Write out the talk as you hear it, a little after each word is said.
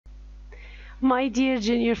My dear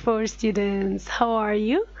Junior 4 students, how are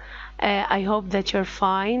you? I hope that you're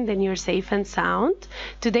fine, then you're safe and sound.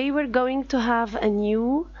 Today we're going to have a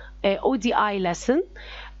new ODI lesson,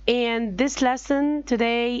 and this lesson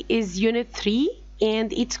today is Unit 3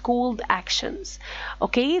 and it's called Actions.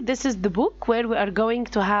 Okay, this is the book where we are going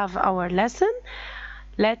to have our lesson.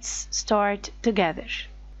 Let's start together.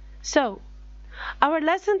 So, our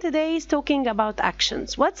lesson today is talking about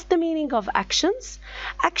actions. What's the meaning of actions?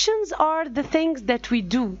 Actions are the things that we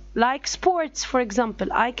do, like sports, for example.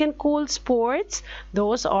 I can call sports,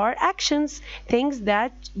 those are actions, things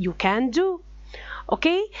that you can do.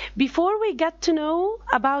 Okay, before we get to know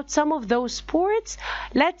about some of those sports,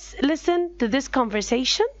 let's listen to this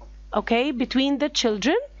conversation, okay, between the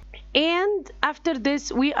children. And after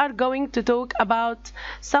this, we are going to talk about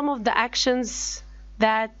some of the actions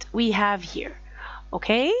that we have here.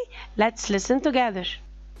 Okay, let's listen together.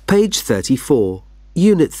 Page 34,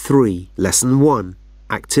 Unit 3, Lesson 1,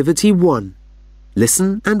 Activity 1.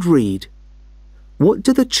 Listen and read. What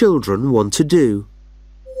do the children want to do?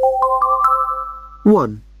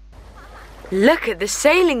 1. Look at the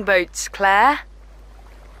sailing boats, Claire.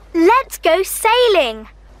 Let's go sailing.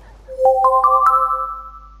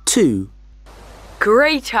 2.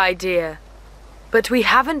 Great idea. But we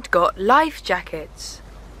haven't got life jackets.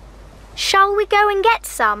 Shall we go and get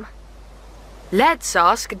some? Let's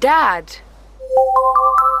ask Dad.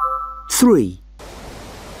 3.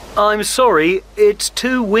 I'm sorry, it's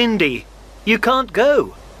too windy. You can't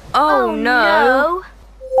go. Oh no.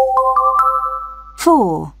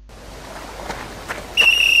 4.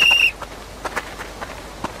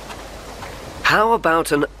 How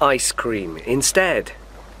about an ice cream instead?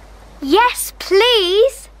 Yes,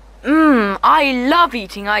 please. I love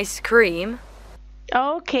eating ice cream.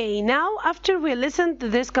 Okay, now after we listened to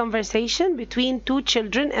this conversation between two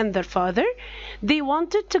children and their father, they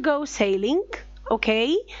wanted to go sailing,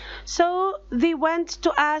 okay? So they went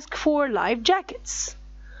to ask for life jackets,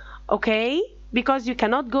 okay? Because you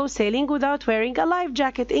cannot go sailing without wearing a life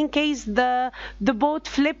jacket. In case the boat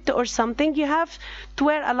flipped or something, you have to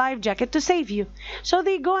wear a life jacket to save you. So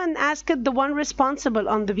they go and asked the one responsible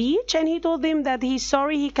on the beach, and he told them that he's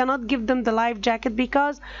sorry he cannot give them the life jacket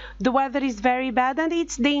because the weather is very bad and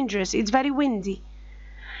it's dangerous, it's very windy.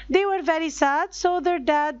 They were very sad, so their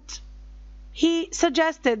dad, he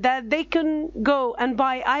suggested that they can go and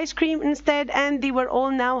buy ice cream instead, and they were all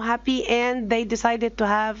now happy and they decided to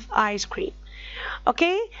have ice cream.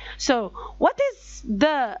 Okay, so what is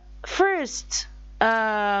the first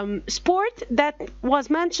sport that was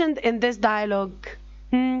mentioned in this dialogue?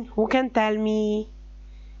 Who can tell me?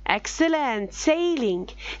 Excellent, sailing.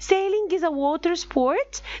 Sailing is a water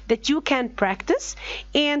sport that you can practice,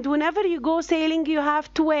 and whenever you go sailing you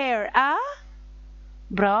have to wear a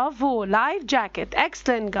bravo, life jacket.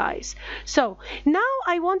 Excellent, guys. So now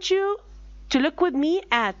I want you to look with me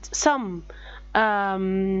at some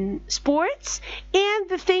sports and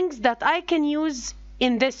the things that I can use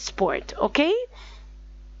in this sport, okay?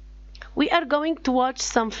 We are going to watch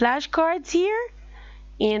some flashcards here,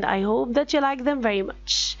 and I hope that you like them very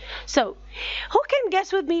much. So, who can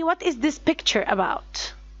guess with me what is this picture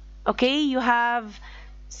about? Okay, you have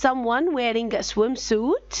someone wearing a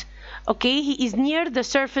swimsuit. Okay, he is near the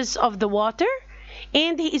surface of the water,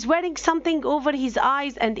 and he is wearing something over his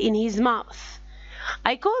eyes and in his mouth.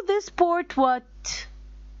 I call this sport what?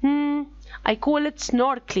 I call it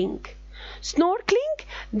snorkeling. Snorkeling,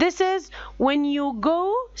 this is when you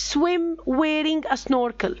go swim wearing a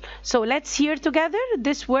snorkel. So let's hear together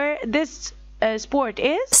this sport is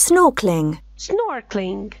Snorkeling.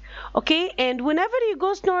 Snorkeling. Okay, and whenever you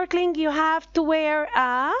go snorkeling, you have to wear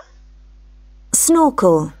a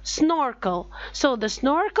Snorkel. Snorkel. So the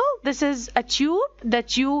snorkel, this is a tube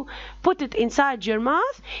that you put it inside your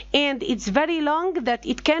mouth, and it's very long that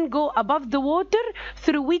it can go above the water,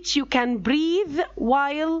 through which you can breathe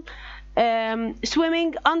while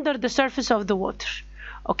swimming under the surface of the water.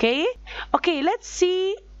 Okay? Okay, let's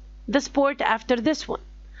see the sport after this one.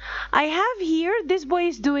 I have here, this boy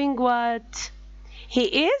is doing what? He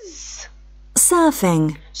is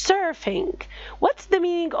Surfing. surfing. What's the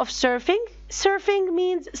meaning of surfing? Surfing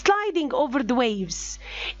means sliding over the waves.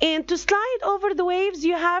 And to slide over the waves,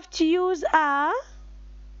 you have to use a...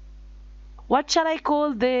 What shall I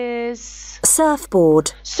call this?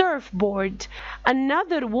 Surfboard. Surfboard.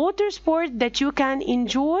 Another water sport that you can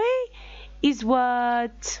enjoy is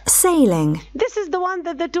what? Sailing. This is the one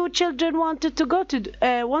that the two children wanted to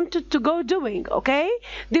go doing, okay?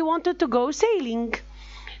 They wanted to go sailing.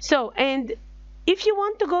 So, and if you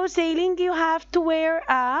want to go sailing, you have to wear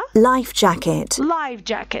a life jacket. Life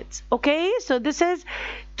jacket, okay? So this is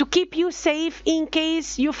to keep you safe in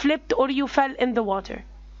case you flipped or you fell in the water.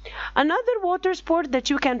 Another water sport that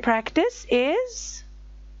you can practice is...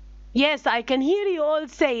 Yes, I can hear you all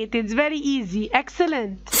say it. It's very easy.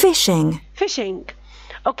 Excellent. Fishing. Fishing.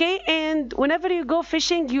 Okay, and whenever you go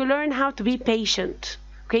fishing, you learn how to be patient.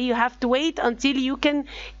 Okay, you have to wait until you can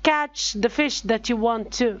catch the fish that you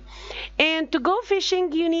want to. And to go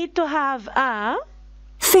fishing, you need to have a...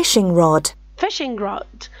 Fishing rod. Fishing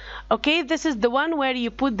rod. Okay, this is the one where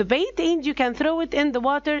you put the bait and you can throw it in the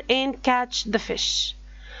water and catch the fish.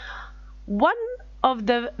 One of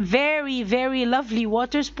the very, very lovely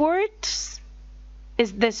water sports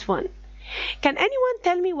is this one. Can anyone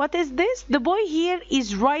tell me what is this? The boy here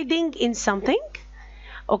is riding in something,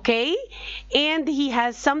 okay, and he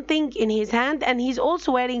has something in his hand and he's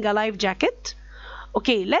also wearing a life jacket.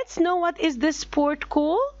 Okay, let's know what is this sport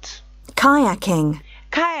called? Kayaking.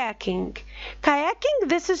 Kayaking. Kayaking,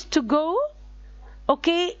 this is to go,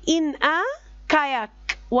 okay, in a kayak.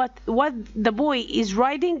 What the boy is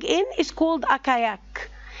riding in is called a kayak.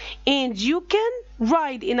 And you can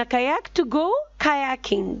ride in a kayak to go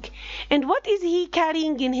kayaking. And what is he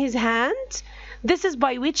carrying in his hand? This is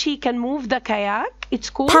by which he can move the kayak. It's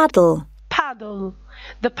called... Paddle. Paddle.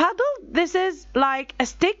 The paddle, this is like a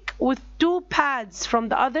stick with two pads from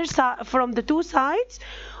the other side, from the two sides,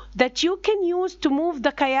 that you can use to move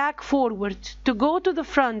the kayak forward, to go to the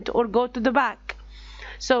front or go to the back.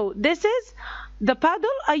 So this is the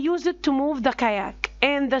paddle. I use it to move the kayak,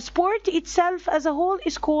 and the sport itself as a whole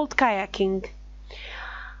is called kayaking.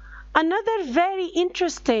 Another very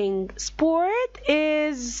interesting sport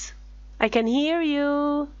is, I can hear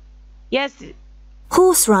you. Yes.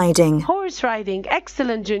 Horse riding. Horse riding.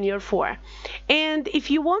 Excellent, Junior 4. And if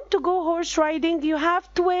you want to go horse riding, you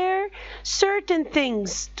have to wear certain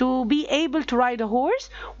things to be able to ride a horse.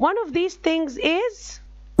 One of these things is...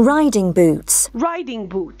 Riding boots. Riding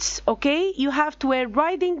boots, okay? You have to wear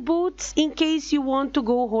riding boots in case you want to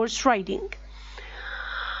go horse riding.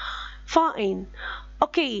 Fine.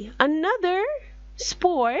 Okay, another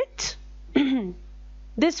sport...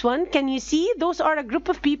 This one, can you see? Those are a group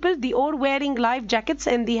of people. They are wearing life jackets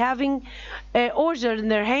and they having oars in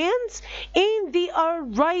their hands, and they are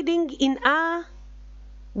riding in a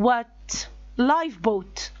what?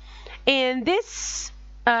 Lifeboat. And this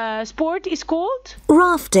sport is called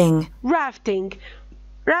rafting. Rafting.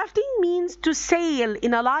 Rafting means to sail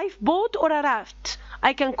in a lifeboat or a raft.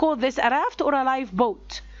 I can call this a raft or a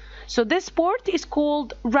lifeboat. So this sport is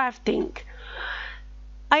called rafting.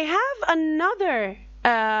 I have another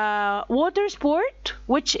water sport,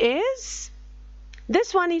 which is,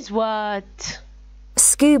 this one is what?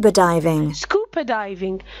 Scuba diving. Scuba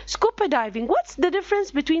diving. Scuba diving. What's the difference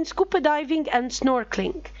between scuba diving and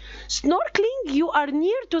snorkeling? Snorkeling, you are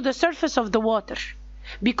near to the surface of the water,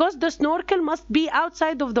 because the snorkel must be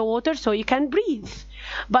outside of the water so you can breathe.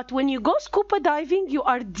 But when you go scuba diving, you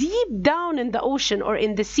are deep down in the ocean or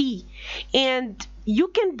in the sea, and you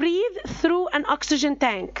can breathe through an oxygen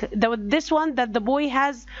tank, this one that the boy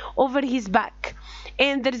has over his back,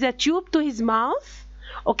 and there is a tube to his mouth,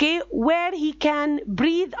 okay, where he can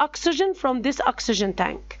breathe oxygen from this oxygen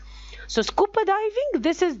tank. So scuba diving,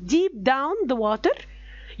 this is deep down the water.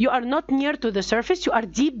 You are not near to the surface, you are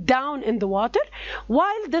deep down in the water,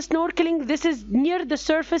 while the snorkeling, this is near the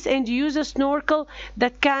surface and you use a snorkel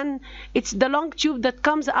that it's the long tube that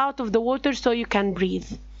comes out of the water so you can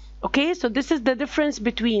breathe. Okay, so this is the difference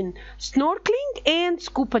between snorkeling and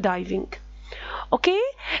scuba diving. Okay,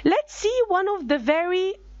 let's see one of the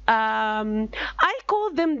very, I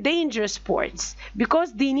call them dangerous sports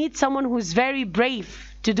because they need someone who's very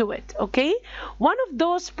brave to do it. Okay, one of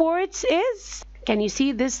those sports is, can you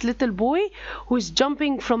see this little boy who's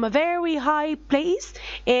jumping from a very high place,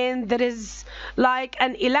 and there is like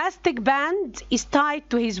an elastic band is tied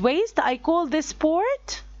to his waist? I call this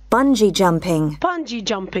sport bungee jumping. Bungee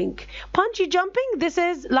jumping. Bungee jumping, this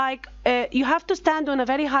is like you have to stand on a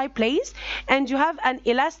very high place and you have an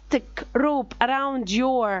elastic rope around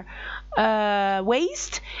your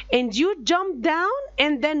waist, and you jump down,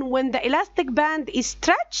 and then when the elastic band is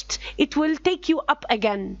stretched, it will take you up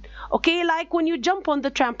again. Okay, like when you jump on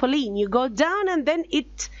the trampoline, you go down and then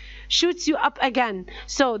it shoots you up again.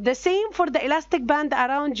 So the same for the elastic band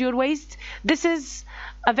around your waist. This is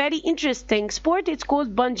a very interesting sport. It's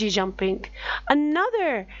called bungee jumping.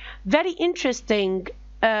 Another very interesting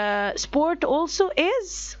sport also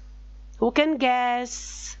is, who can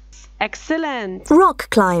guess? Excellent. Rock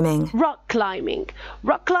climbing. Rock climbing.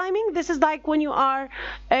 Rock climbing, this is like when you are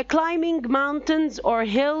climbing mountains or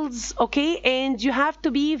hills, okay, and you have to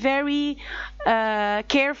be very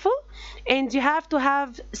careful, and you have to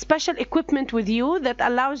have special equipment with you that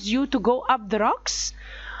allows you to go up the rocks.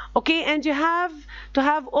 Okay, and you have to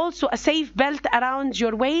have also a safe belt around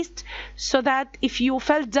your waist so that if you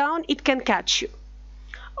fell down, it can catch you.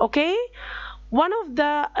 Okay, one of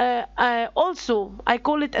the also I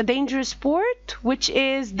call it a dangerous sport, which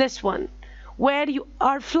is this one, where you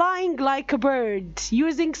are flying like a bird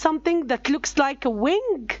using something that looks like a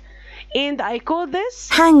wing, and I call this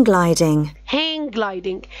hang gliding. hang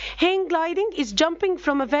gliding. Hang gliding is jumping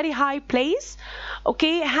from a very high place,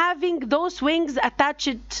 okay, having those wings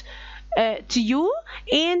attached to you,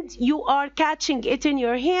 and you are catching it in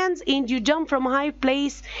your hands, and you jump from a high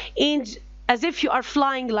place and as if you are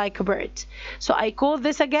flying like a bird. So I call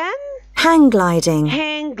this again Hang gliding.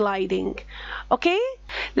 hang gliding. Okay,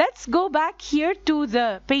 let's go back here to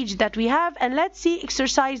the page that we have, and let's see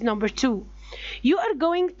exercise number 2. You are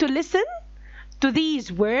going to listen to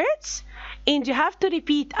these words and you have to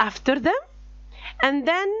repeat after them, and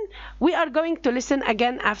then we are going to listen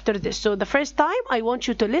again after this. So the first time I want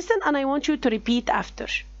you to listen and I want you to repeat after.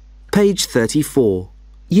 Page 34,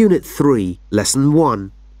 Unit 3, Lesson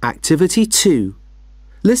 1, Activity 2.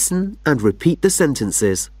 Listen and repeat the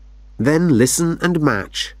sentences. Then listen and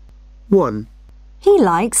match. 1, He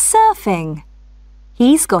likes surfing.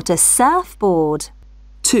 He's got a surfboard.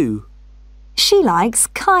 2, She likes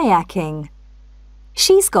kayaking.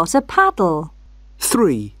 She's got a paddle.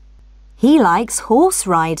 3, He likes horse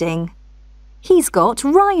riding. He's got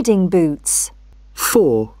riding boots.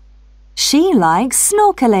 4, She likes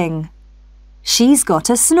snorkeling. She's got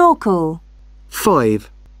a snorkel. 5,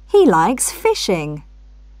 He likes fishing.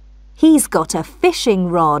 He's got a fishing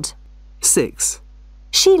rod. 6,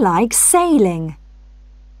 She likes sailing.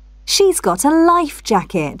 She's got a life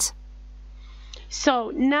jacket.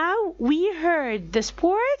 So now we heard the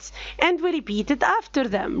sports and we repeated after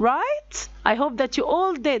them, right? I hope that you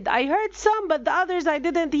all did. I heard some, but the others I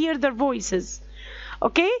didn't hear their voices.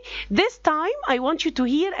 Okay, this time I want you to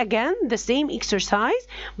hear again the same exercise,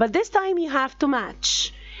 but this time you have to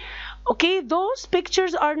match. Okay, those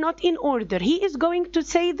pictures are not in order. He is going to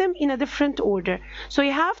say them in a different order. So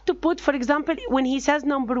you have to put, for example, when he says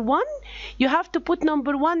number 1, you have to put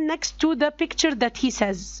number 1 next to the picture that he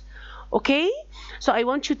says. Okay, so I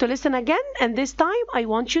want you to listen again, and this time I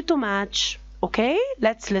want you to match. Okay,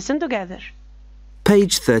 let's listen together.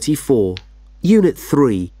 Page 34, Unit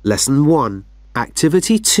 3, Lesson 1,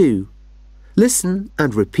 Activity 2. Listen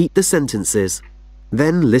and repeat the sentences.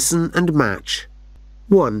 Then listen and match.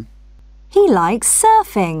 1, He likes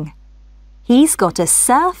surfing. He's got a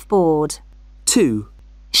surfboard. 2,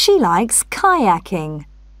 She likes kayaking.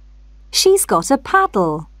 She's got a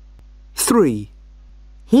paddle. 3,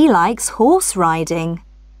 He likes horse riding.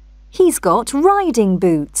 He's got riding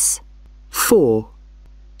boots. 4,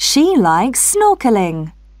 She likes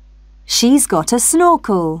snorkeling. She's got a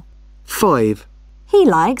snorkel. 5, He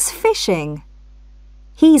likes fishing.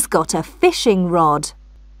 He's got a fishing rod.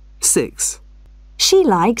 6, She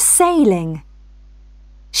likes sailing.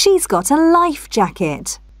 She's got a life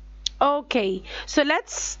jacket. Okay, so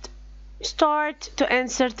let's start to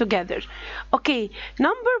answer together. Okay,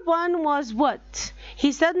 number 1 was what?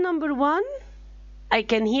 He said number 1. I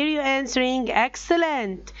can hear you answering.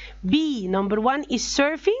 Excellent. B, number 1 is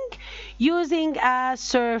surfing using a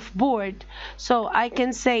surfboard. So I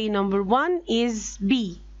can say number 1 is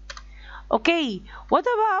B. Okay, what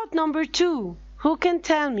about number 2? Who can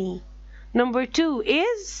tell me? Number 2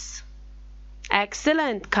 is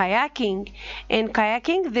excellent, kayaking. And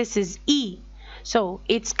kayaking, this is E. So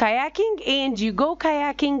it's kayaking, and you go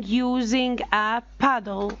kayaking using a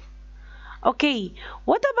paddle. Okay,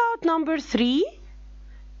 what about number 3?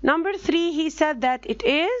 Number 3, he said that it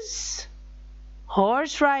is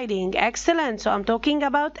horse riding. Excellent. So I'm talking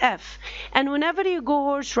about F. And whenever you go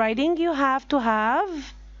horse riding, you have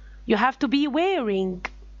to be wearing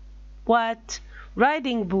what?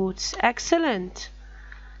 Riding boots. Excellent.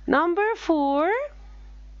 Number 4,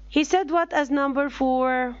 he said what as number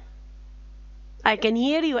 4? I can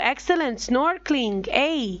hear you. Excellent. Snorkeling.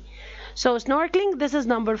 A. So snorkeling, this is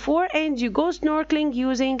number 4, and you go snorkeling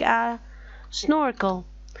using a snorkel.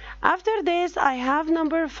 After this, I have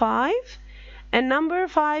number 5, and number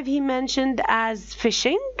 5 he mentioned as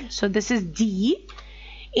fishing. So this is D.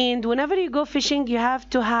 And whenever you go fishing, you have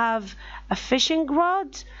to have a fishing rod.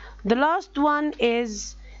 The last one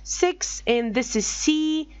is 6, and this is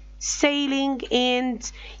C, sailing,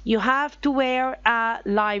 and you have to wear a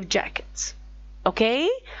life jacket. Okay,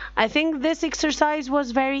 I think this exercise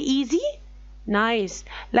was very easy. Nice.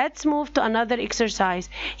 Let's move to another exercise.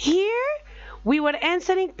 Here we were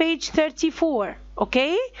answering page 34.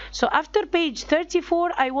 Okay, so after page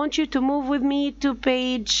 34, I want you to move with me to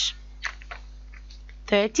page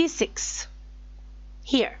 36.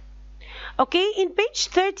 Here. Okay, in page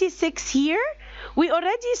 36 here, we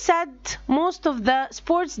already said most of the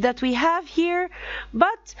sports that we have here,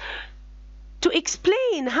 but to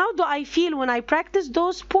explain how do I feel when I practice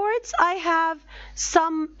those sports, I have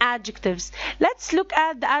some adjectives. Let's look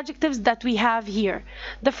at the adjectives that we have here.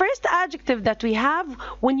 The first adjective that we have,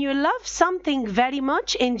 when you love something very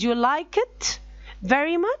much and you like it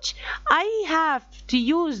very much, I have to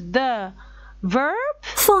use the verb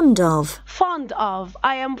Fond of. fond of.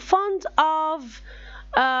 I am fond of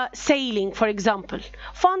sailing, for example.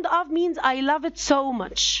 Fond of means I love it so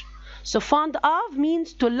much. So fond of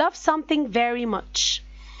means to love something very much.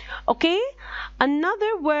 Okay?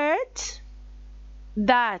 Another verb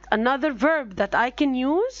that I can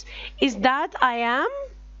use is that I am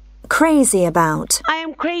Crazy about.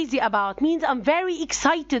 crazy about, means I'm very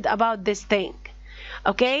excited about this thing.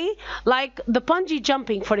 Okay? Like the bungee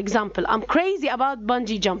jumping, for example. I'm crazy about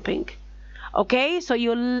bungee jumping. Okay? So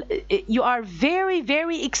you are very,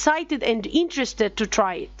 very excited and interested to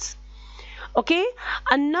try it. Okay,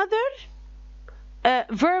 another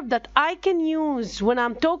verb that I can use when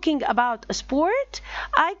I'm talking about a sport,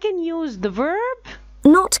 I can use the verb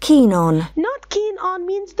Not keen on. not keen on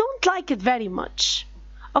means don't like it very much.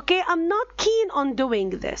 Okay, I'm not keen on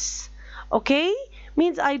doing this. Okay,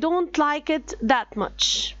 means I don't like it that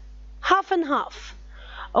much. Half and half.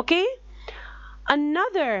 Okay,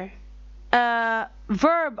 another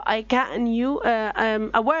verb I can use,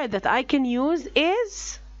 a word that I can use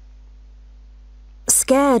is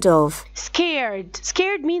Scared of. scared.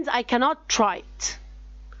 Scared means I cannot try it.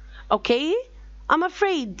 Okay? I'm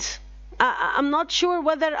afraid. I'm not sure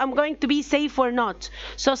whether I'm going to be safe or not.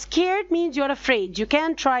 So scared means you're afraid. You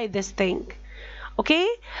can't try this thing. Okay?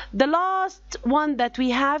 The last one that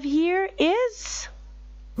we have here is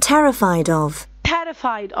Terrified of.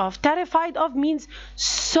 terrified of. Terrified of means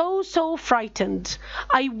so frightened.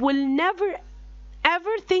 I will never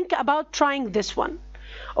ever think about trying this one.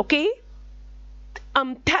 Okay?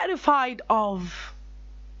 I'm terrified of.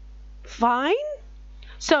 Fine?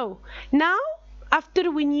 So now,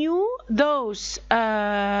 after we knew those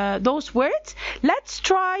words, let's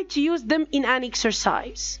try to use them in an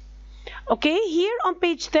exercise. Okay, here on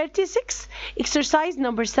page 36, exercise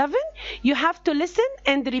number 7, you have to listen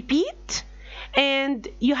and repeat, and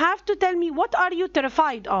you have to tell me what are you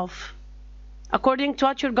terrified of, according to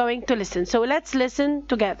what you're going to listen. So let's listen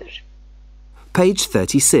together. Page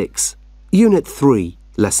 36. Unit 3,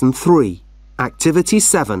 Lesson 3, Activity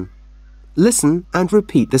 7. Listen and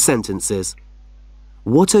repeat the sentences.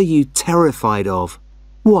 What are you terrified of?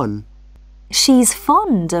 1, She's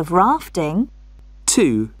fond of rafting.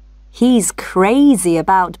 2, He's crazy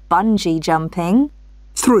about bungee jumping.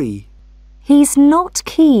 3, He's not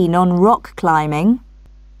keen on rock climbing.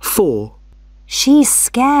 4, She's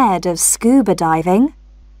scared of scuba diving.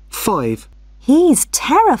 5, He's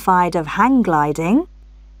terrified of hang gliding.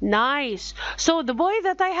 Nice. So the boy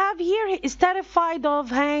that I have here is terrified of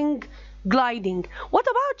hang gliding. What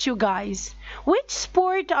about you guys? Which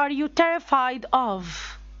sport are you terrified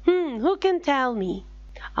of? Who can tell me?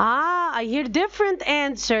 I hear different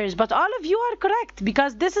answers, but all of you are correct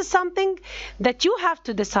because this is something that you have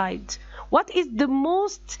to decide. What is the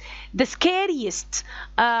scariest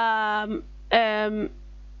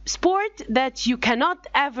sport that you cannot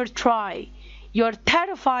ever try? You're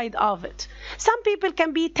terrified of it. Some people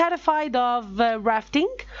can be terrified of rafting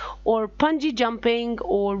or bungee jumping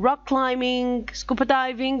or rock climbing, scuba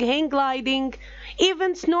diving, hang gliding,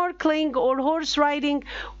 even snorkeling or horse riding.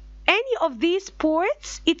 Any of these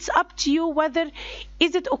sports, it's up to you whether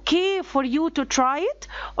is it okay for you to try it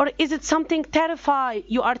or is it something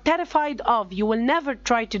you are terrified of. You will never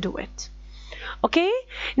try to do it. Okay,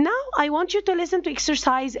 now I want you to listen to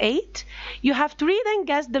exercise 8. You have to read and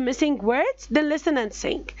guess the missing words, then listen and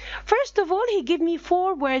sing. First of all, he gave me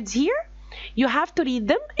 4 words here. You have to read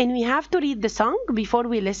them and we have to read the song before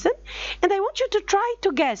we listen. And I want you to try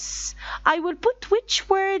to guess. I will put which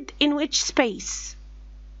word in which space.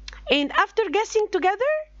 And after guessing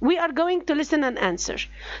together, we are going to listen and answer.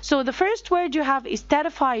 So the first word you have is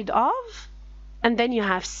terrified of, and then you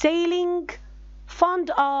have sailing, fond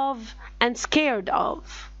of, and scared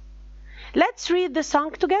of. Let's read the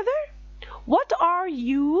song together. What are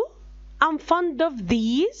you? I'm fond of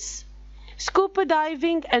these. Scuba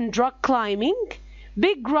diving and rock climbing,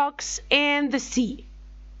 big rocks and the sea.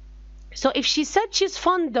 So if she said she's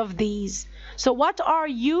fond of these, so what are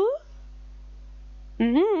you?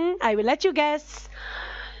 I will let you guess.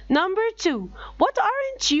 Number 2, what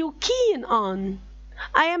aren't you keen on?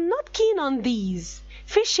 I am not keen on these.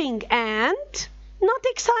 Fishing and not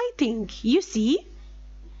exciting, you see.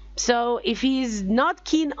 So if he's not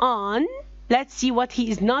keen on, Let's see what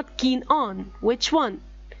he is not keen on. Which one?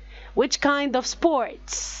 Which kind of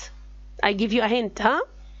sports? I give you a hint, huh?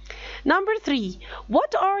 Number 3.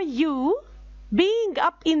 What are you? Being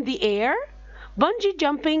up in the air, bungee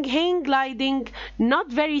jumping, hang gliding,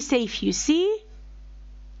 not very safe, you see?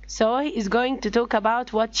 So he is going to talk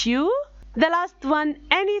about what you. The last one,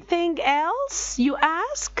 anything else you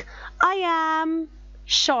ask? I am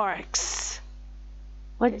sharks.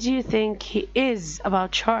 What do you think he is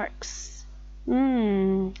about sharks?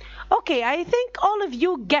 Okay, I think all of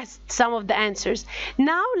you guessed some of the answers.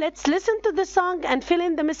 Now let's listen to the song and fill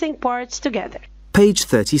in the missing parts together. Page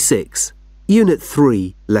 36. Unit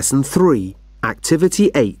 3, Lesson 3,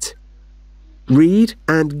 Activity 8. Read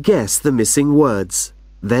and guess the missing words.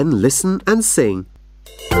 Then listen and sing.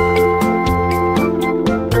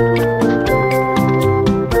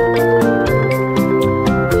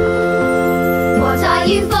 What are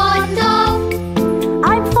you fond of?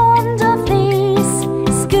 I'm fond of these: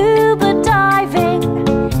 scuba diving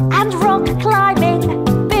and rock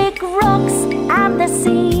climbing, big rocks and the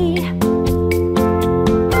sea.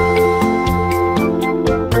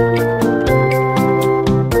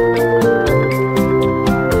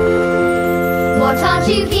 What aren't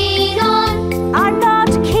you keen on? I'm not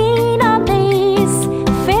keen on these: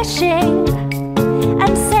 fishing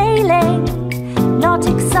and sailing, not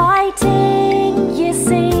exciting, you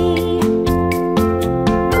see.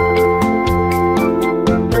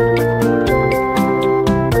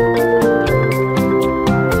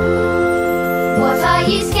 What are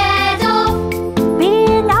you scared of?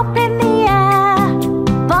 Being up in the air,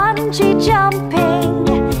 bungee jumping,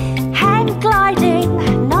 hang gliding,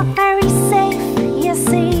 not very safe, you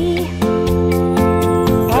see.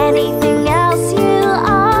 Anything else you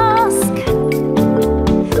ask?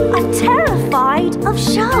 I'm terrified of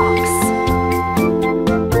sharks.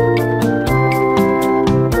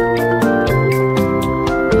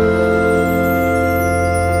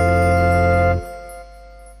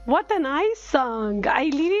 What a nice song. I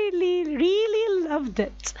really loved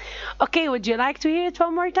it. Okay, would you like to hear it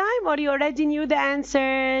one more time, or you already knew the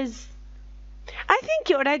answers? I think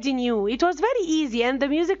you already knew. It was very easy and the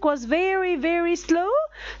music was very slow,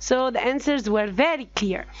 so the answers were very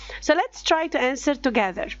clear. So let's try to answer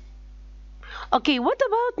together. Okay, what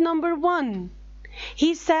about number 1?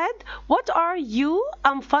 He said, what are you?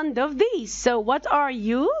 I'm fond of these. So what are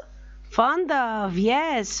you fond of?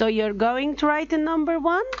 Yes, so you're going to write in number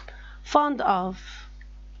 1, fond of.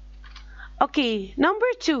 Okay,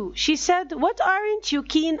 number 2, she said, what aren't you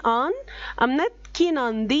keen on? I'm not keen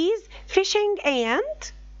on these: fishing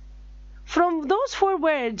and. From those 4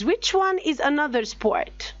 words, which one is another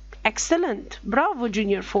sport? Excellent. Bravo,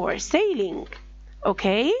 Junior 4. Sailing.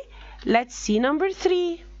 Okay, let's see number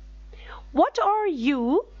 3. What are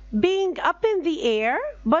you? Being up in the air,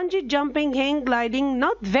 bungee jumping, hang gliding,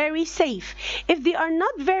 not very safe. If they are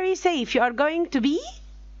not very safe, you are going to be?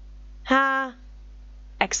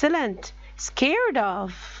 Excellent. Scared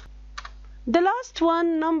of. The last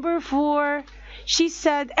one, number 4, she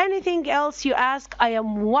said, anything else you ask? I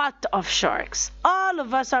am what of sharks? All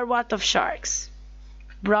of us are what of sharks?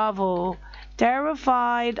 Bravo.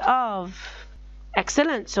 Terrified of.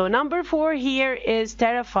 Excellent. So number 4 here is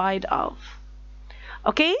terrified of.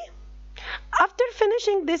 Okay? After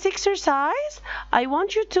finishing this exercise, I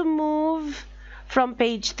want you to move from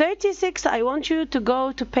page 36. I want you to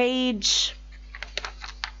go to page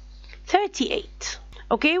 38.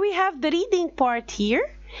 Okay, we have the reading part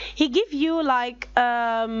here. He give you like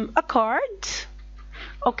a card,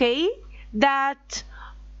 okay, that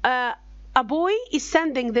a boy is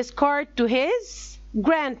sending this card to his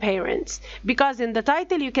grandparents, because in the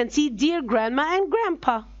title you can see dear grandma and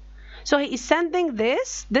grandpa. So he is sending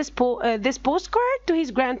this postcard to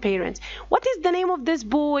his grandparents. What is the name of this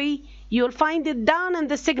boy? You'll find it down in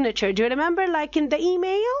the signature. Do you remember, like in the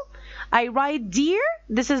email? I write dear,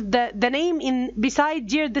 this is the name in beside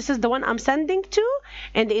dear, this is the one I'm sending to,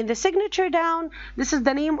 and in the signature down, this is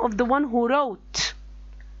the name of the one who wrote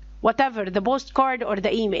whatever, the postcard or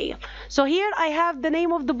the email. So here I have the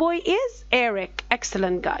name of the boy is Eric.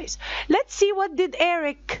 Excellent, guys. Let's see what did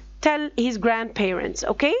Eric tell his grandparents,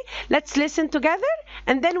 okay? Let's listen together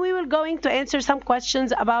and then we will going to answer some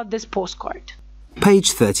questions about this postcard.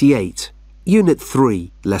 Page 38, Unit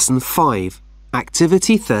 3, Lesson 5,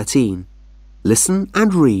 Activity 13. Listen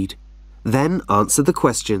and read. Then answer the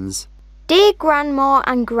questions. Dear Grandma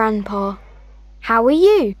and Grandpa, how are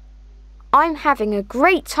you? I'm having a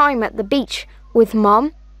great time at the beach with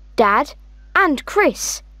Mum, Dad and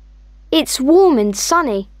Chris. It's warm and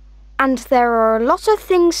sunny, and there are a lot of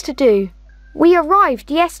things to do. We arrived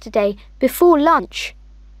yesterday before lunch.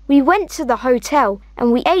 We went to the hotel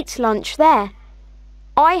and we ate lunch there.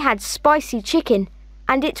 I had spicy chicken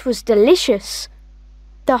and it was delicious.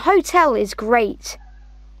 The hotel is great.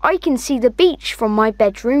 I can see the beach from my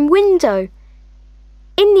bedroom window.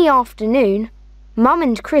 In the afternoon, Mum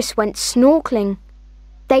and Chris went snorkeling.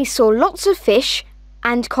 They saw lots of fish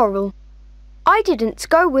and coral. I didn't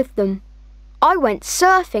go with them. I went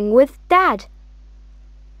surfing with Dad.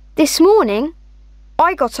 This morning,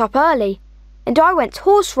 I got up early and I went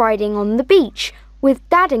horse riding on the beach with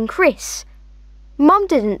Dad and Chris. Mum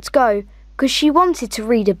didn't go because she wanted to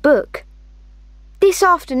read a book. This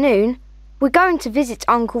afternoon, we're going to visit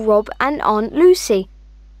Uncle Rob and Aunt Lucy.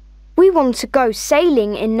 We want to go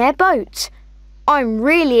sailing in their boat. I'm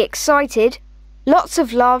really excited. Lots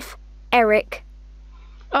of love, Eric.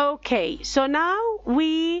 Okay, so now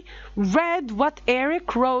we read what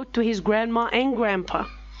Eric wrote to his grandma and grandpa.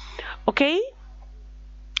 Okay?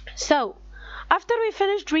 So, after we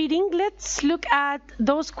finished reading, let's look at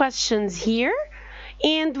those questions here.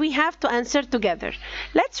 And we have to answer together.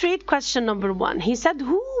 Let's read question number 1. He said,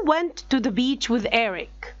 who went to the beach with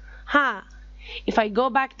Eric? If I go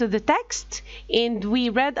back to the text and we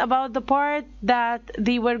read about the part that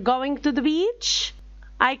they were going to the beach,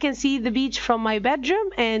 I can see the beach from my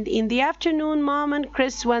bedroom, and in the afternoon, Mom and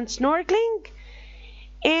Chris went snorkeling,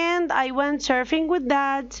 and I went surfing with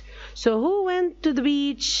Dad. So who went to the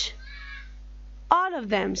beach? All of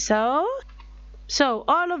them. So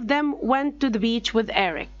all of them went to the beach with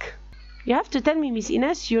Eric. You have to tell me, Miss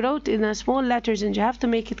Ines, you wrote in small letters and you have to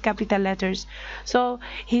make it capital letters. So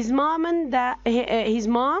his mom,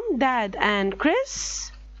 Dad, and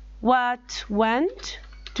Chris went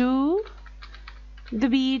to the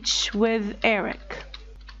beach with Eric.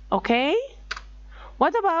 Okay?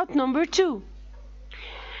 What about number 2?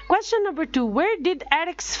 Question number 2. Where did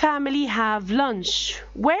Eric's family have lunch?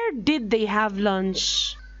 Where did they have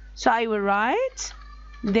lunch? So I will write,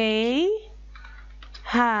 they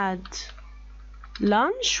had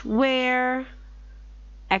lunch where?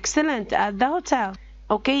 Excellent, at the hotel.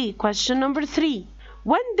 Okay, question number 3.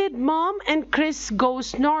 When did Mom and Chris go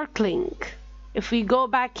snorkeling? If we go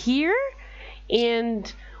back here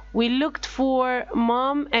and we looked for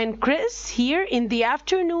Mom and Chris here, in the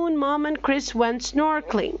afternoon, Mom and Chris went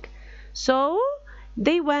snorkeling. So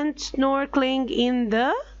they went snorkeling in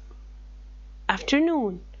the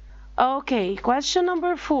afternoon. Okay, question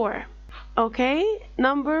number 4. Okay,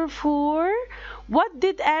 number 4. What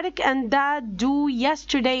did Eric and Dad do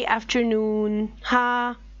yesterday afternoon?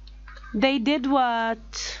 They did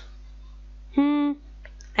what?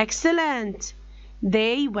 Excellent.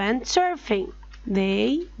 They went surfing.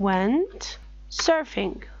 They went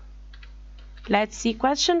surfing. Let's see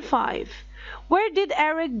question 5. Where did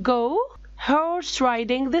Eric go horse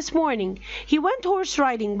riding this morning? He went horse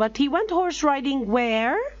riding, but he went horse riding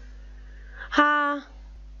where?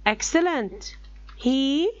 Excellent.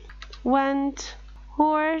 He went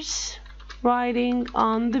horse riding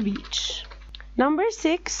on the beach. Number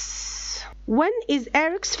 6. When is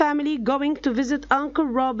Eric's family going to visit Uncle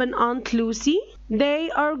Rob and Aunt Lucy? They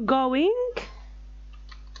are going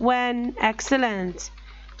when? Excellent.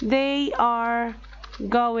 They are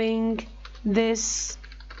going this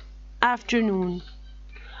afternoon.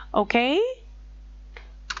 Okay?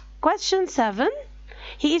 Question 7.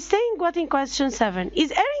 He is saying what in question 7?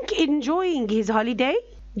 Is Eric enjoying his holiday?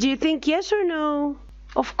 Do you think yes or no?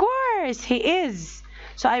 Of course he is.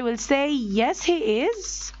 So I will say yes he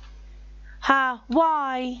is.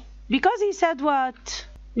 Why? Because he said what?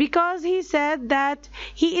 Because he said that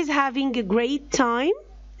he is having a great time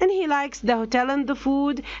and he likes the hotel and the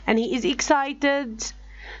food and he is excited.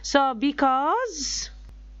 So because,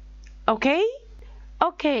 okay?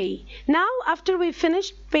 Okay, now after we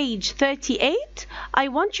finished page 38, I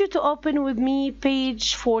want you to open with me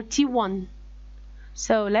page 41.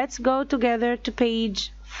 So let's go together to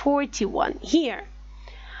page 41. Here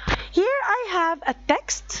I have a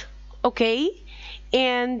text, okay?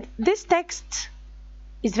 And this text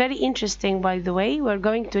is very interesting, by the way. We're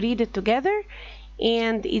going to read it together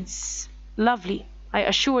and it's lovely, I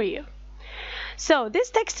assure you. So this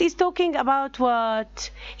text is talking about what?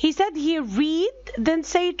 He said here, read, then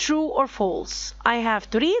say true or false. I have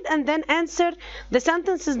to read and then answer the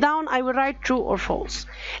sentences down. I will write true or false.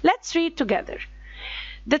 Let's read together.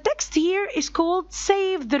 The text here is called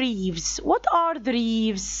Save the Reefs. What are the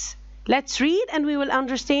reefs? Let's read and we will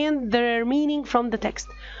understand their meaning from the text.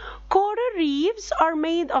 Coral reefs are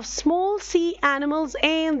made of small sea animals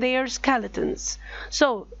and their skeletons.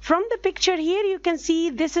 So from the picture here you can see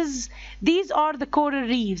these are the coral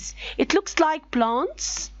reefs. It looks like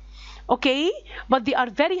plants, okay, but they are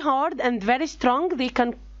very hard and very strong. They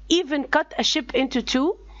can even cut a ship into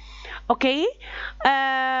two. Okay,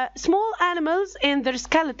 small animals and their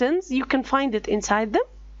skeletons, you can find it inside them.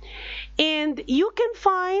 And you can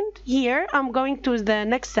find here, I'm going to the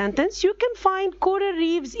next sentence, you can find coral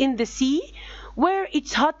reefs in the sea where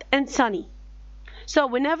it's hot and sunny. So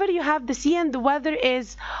whenever you have the sea and the weather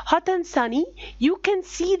is hot and sunny, you can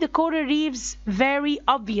see the coral reefs very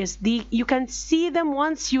obvious. You can see them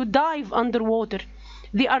once you dive underwater.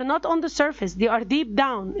 They are not on the surface, they are deep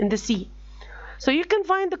down in the sea. So you can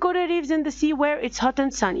find the coral reefs in the sea where it's hot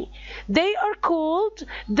and sunny. They are called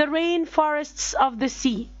the rainforests of the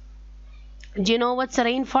sea. Do you know what's a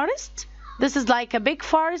rainforest? This is like a big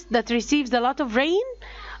forest that receives a lot of rain.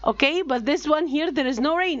 Okay, but this one here, there is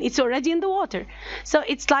no rain. It's already in the water. So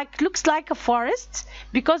it's like, looks like a forest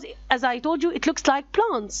because, as I told you, it looks like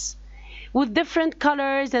plants with different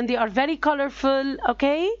colors and they are very colorful.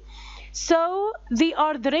 Okay, so they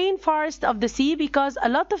are the rainforest of the sea because a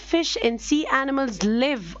lot of fish and sea animals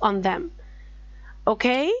live on them.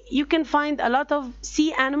 Okay, you can find a lot of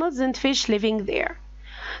sea animals and fish living there.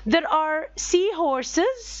 There are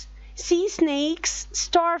seahorses, sea snakes,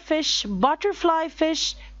 starfish, butterfly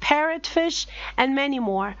fish, parrotfish, and many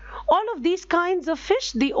more. All of these kinds of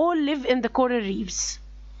fish, they all live in the coral reefs.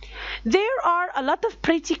 There are a lot of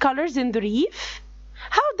pretty colors in the reef.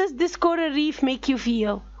 How does this coral reef make you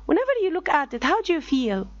feel? Whenever you look at it, how do you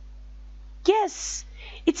feel? Yes,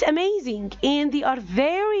 it's amazing, and they are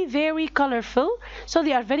very, very colorful, so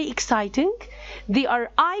they are very exciting. They are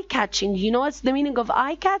eye-catching. You know what's the meaning of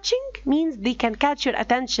eye-catching? Means they can catch your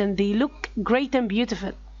attention. They look great and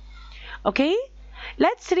beautiful. Okay,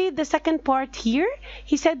 let's read the second part here.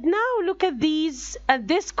 He said, now look at this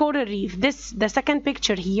coral reef, the second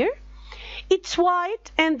picture here. It's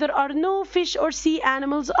white and there are no fish or sea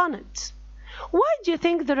animals on it. Why do you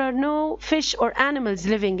think there are no fish or animals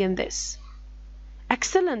living in this?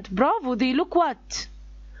 Excellent, bravo. They look what?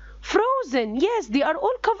 Frozen. Yes, they are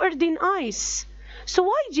all covered in ice. So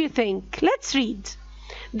why do you think? Let's read.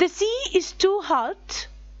 The sea is too hot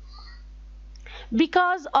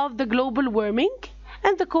because of the global warming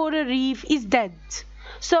and the coral reef is dead.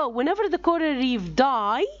 So whenever the coral reef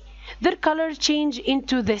die, their color change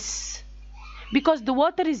into this. Because the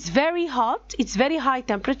water is very hot, it's very high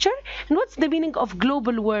temperature. And what's the meaning of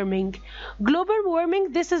global warming? Global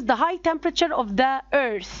warming, this is the high temperature of the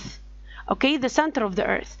earth. Okay, the center of the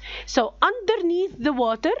earth. So underneath the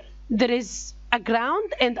water, there is a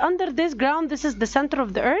ground, and under this ground, this is the center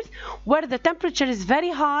of the earth, where the temperature is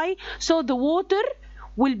very high, so the water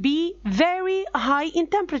will be very high in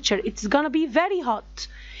temperature. It's gonna be very hot.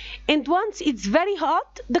 And once it's very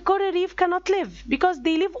hot, the coral reef cannot live because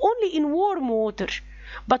they live only in warm water.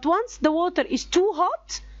 But once the water is too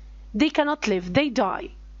hot, they cannot live, they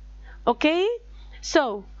die. Okay,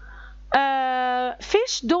 so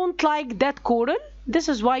fish don't like that coral. This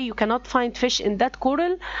is why you cannot find fish in that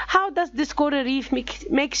coral. How does this coral reef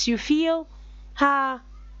makes you feel?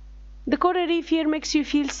 The coral reef here makes you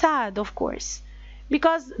feel sad, of course,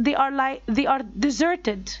 because they are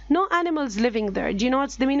deserted. No animals living there. Do you know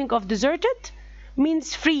what's the meaning of deserted?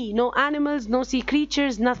 Means free. No animals, no sea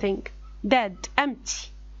creatures, nothing. Dead, empty.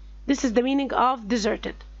 This is the meaning of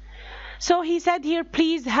deserted. So he said here,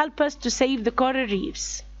 please help us to save the coral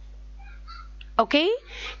reefs. Okay,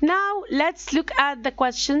 now let's look at the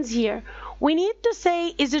questions here. We need to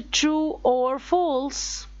say, is it true or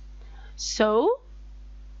false? So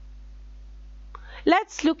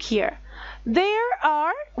let's look here. We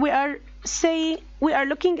are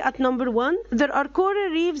looking at number 1. There are coral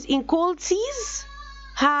reefs in cold seas.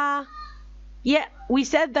 Yeah, we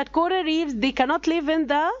said that coral reefs, they cannot live in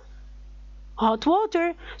the hot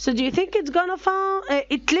water. So do you think it's gonna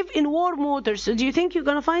it live in warm water? So do you think you're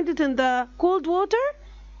gonna find it in the cold water?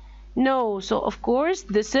 No. So of course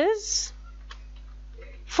this is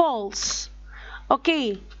false.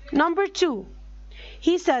 Okay, number 2.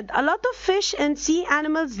 He said a lot of fish and sea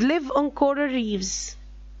animals live on coral reefs.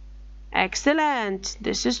 Excellent.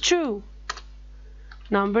 This is true.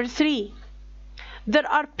 Number 3. There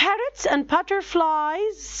are parrots and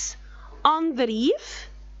butterflies on the reef.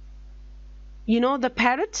 You know the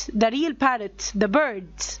parrot, the real parrot, the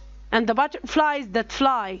birds, and the butterflies that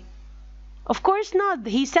fly. Of course not.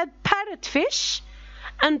 He said parrotfish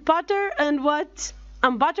and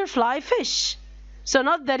butterfly fish. So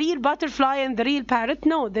not the real butterfly and the real parrot.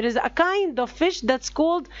 No, there is a kind of fish that's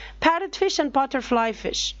called parrotfish and butterfly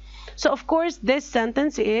fish. So of course this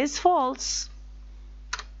sentence is false.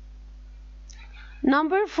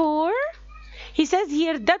 Number 4. He says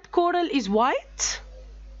here that coral is white.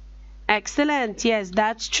 Excellent. Yes,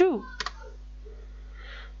 that's true.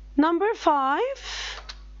 Number 5.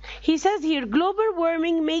 He says here global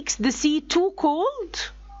warming makes the sea too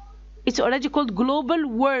cold. It's already called global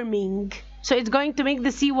warming. So it's going to make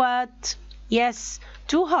the sea what? Yes,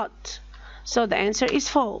 too hot. So the answer is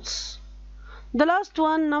false. The last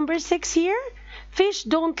one, number 6 here. Fish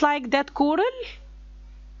don't like dead coral.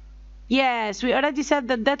 Yes, we already said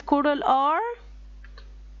that dead coral are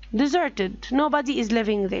deserted. Nobody is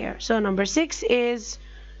living there. So number 6 is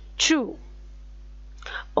true.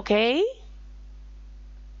 Okay.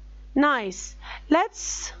 Nice.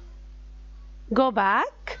 Let's go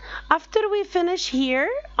back. After we finish here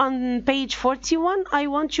on page 41, I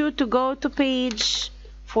want you to go to page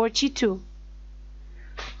 42.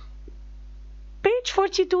 Page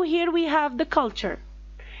 42, here we have the culture.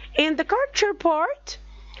 In the culture part,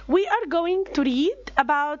 we are going to read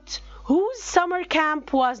about whose summer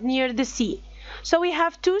camp was near the sea. So we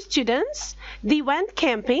have 2 students. They went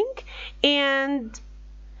camping, and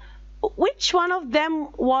which one of them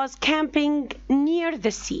was camping near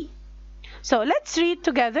the sea? So let's read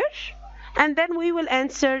together, and then we will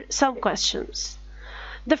answer some questions.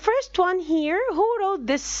 The first one here, who wrote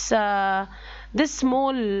this this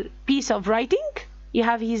small piece of writing? You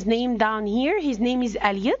have his name down here. His name is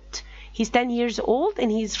Elliot. He's 10 years old and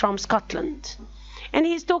he's from Scotland. And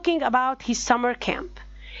he's talking about his summer camp.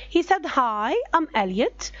 He said, "Hi, I'm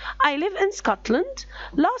Elliot. I live in Scotland.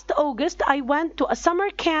 Last August, I went to a summer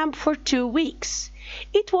camp for 2 weeks.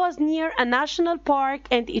 It was near a national park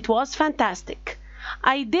and it was fantastic.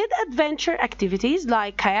 I did adventure activities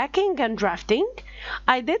like kayaking and rafting.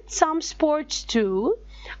 I did some sports too.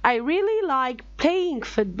 I really like playing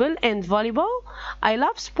football and volleyball. I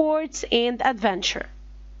love sports and adventure."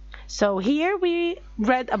 So here we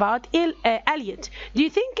read about Elliot. Do you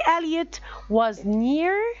think Elliot was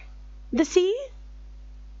near the sea?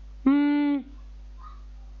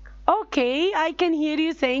 Okay, I can hear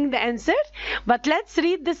you saying the answer, but let's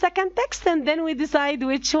read the second text and then we decide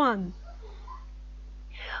which one.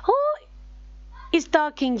 Who is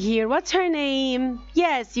talking here? What's her name?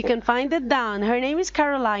 Yes, you can find it down. Her name is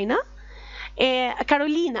Carolina.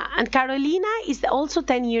 Carolina, and Carolina is also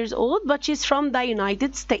 10 years old, but she's from the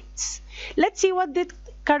United States. Let's see what did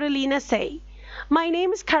Carolina say. "My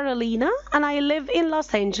name is Carolina and I live in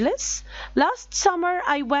Los Angeles. Last summer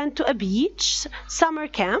I went to a beach summer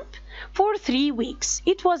camp for 3 weeks.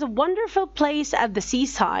 It was a wonderful place at the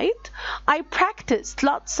seaside. I practiced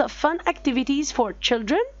lots of fun activities for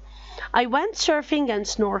children. I went surfing and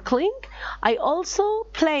snorkeling. I also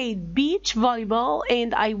played beach volleyball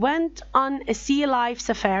and I went on a sea life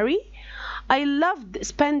safari. I loved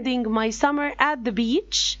spending my summer at the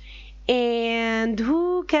beach." And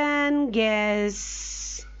who can guess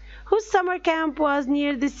whose summer camp was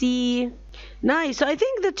near the sea? Nice. So I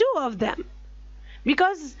think the 2 of them,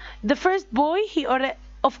 because the first boy,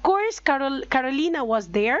 of course Carolina was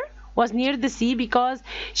near the sea because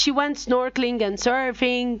she went snorkeling and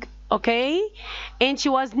surfing. Okay, and she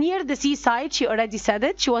was near the seaside. She already said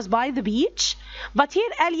it. She was by the beach. But here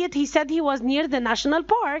Elliot, he said he was near the national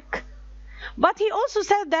park. But he also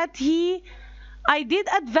said that I did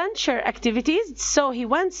adventure activities. So he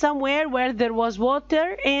went somewhere where there was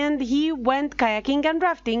water and he went kayaking and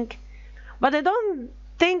rafting. But I don't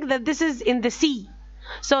think that this is in the sea.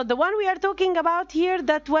 So the one we are talking about here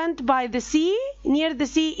that went by the sea, near the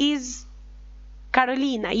sea, is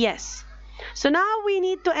Carolina. Yes. So now we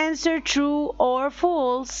need to answer true or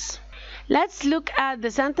false. Let's look at the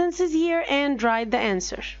sentences here and write the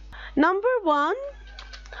answer. Number 1,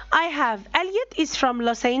 I have Elliot is from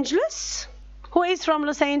Los Angeles. Who is from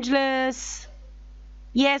Los Angeles?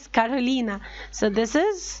 Yes, Carolina. So this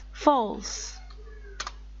is false.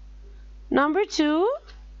 Number 2,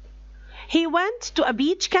 he went to a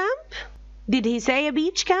beach camp. Did he say a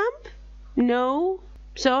beach camp? No.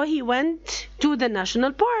 So he went to the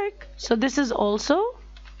national park. So this is also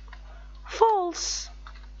false.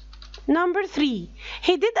 Number 3,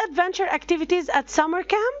 he did adventure activities at summer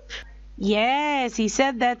camp. Yes, he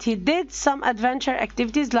said that he did some adventure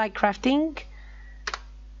activities like rafting,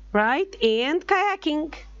 right, and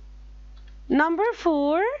kayaking. Number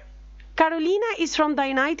 4, Carolina is from the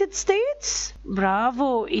United States.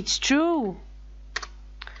 Bravo, it's true.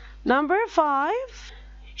 Number 5,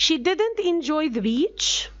 she didn't enjoy the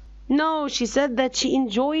beach. No, she said that she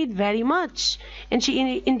enjoyed very much and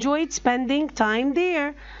she enjoyed spending time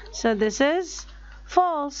there. So this is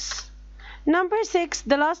false. Number 6,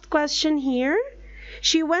 the last question here.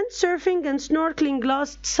 She went surfing and snorkeling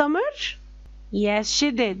last summer. Yes,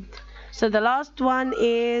 she did. So the last one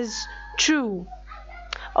is true.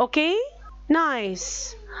 Okay,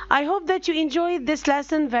 nice. I hope that you enjoyed this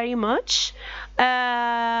lesson very much.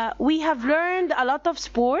 We have learned a lot of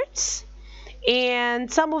sports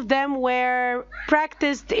and some of them were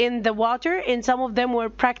practiced in the water, and some of them were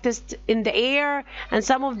practiced in the air, and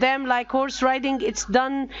some of them, like horse riding, it's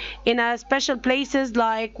done in a special places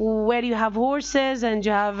like where you have horses and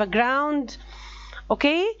you have a ground.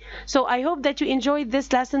 Okay, so I hope that you enjoyed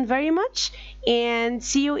this lesson very much, and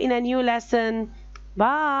see you in a new lesson.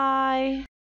 Bye.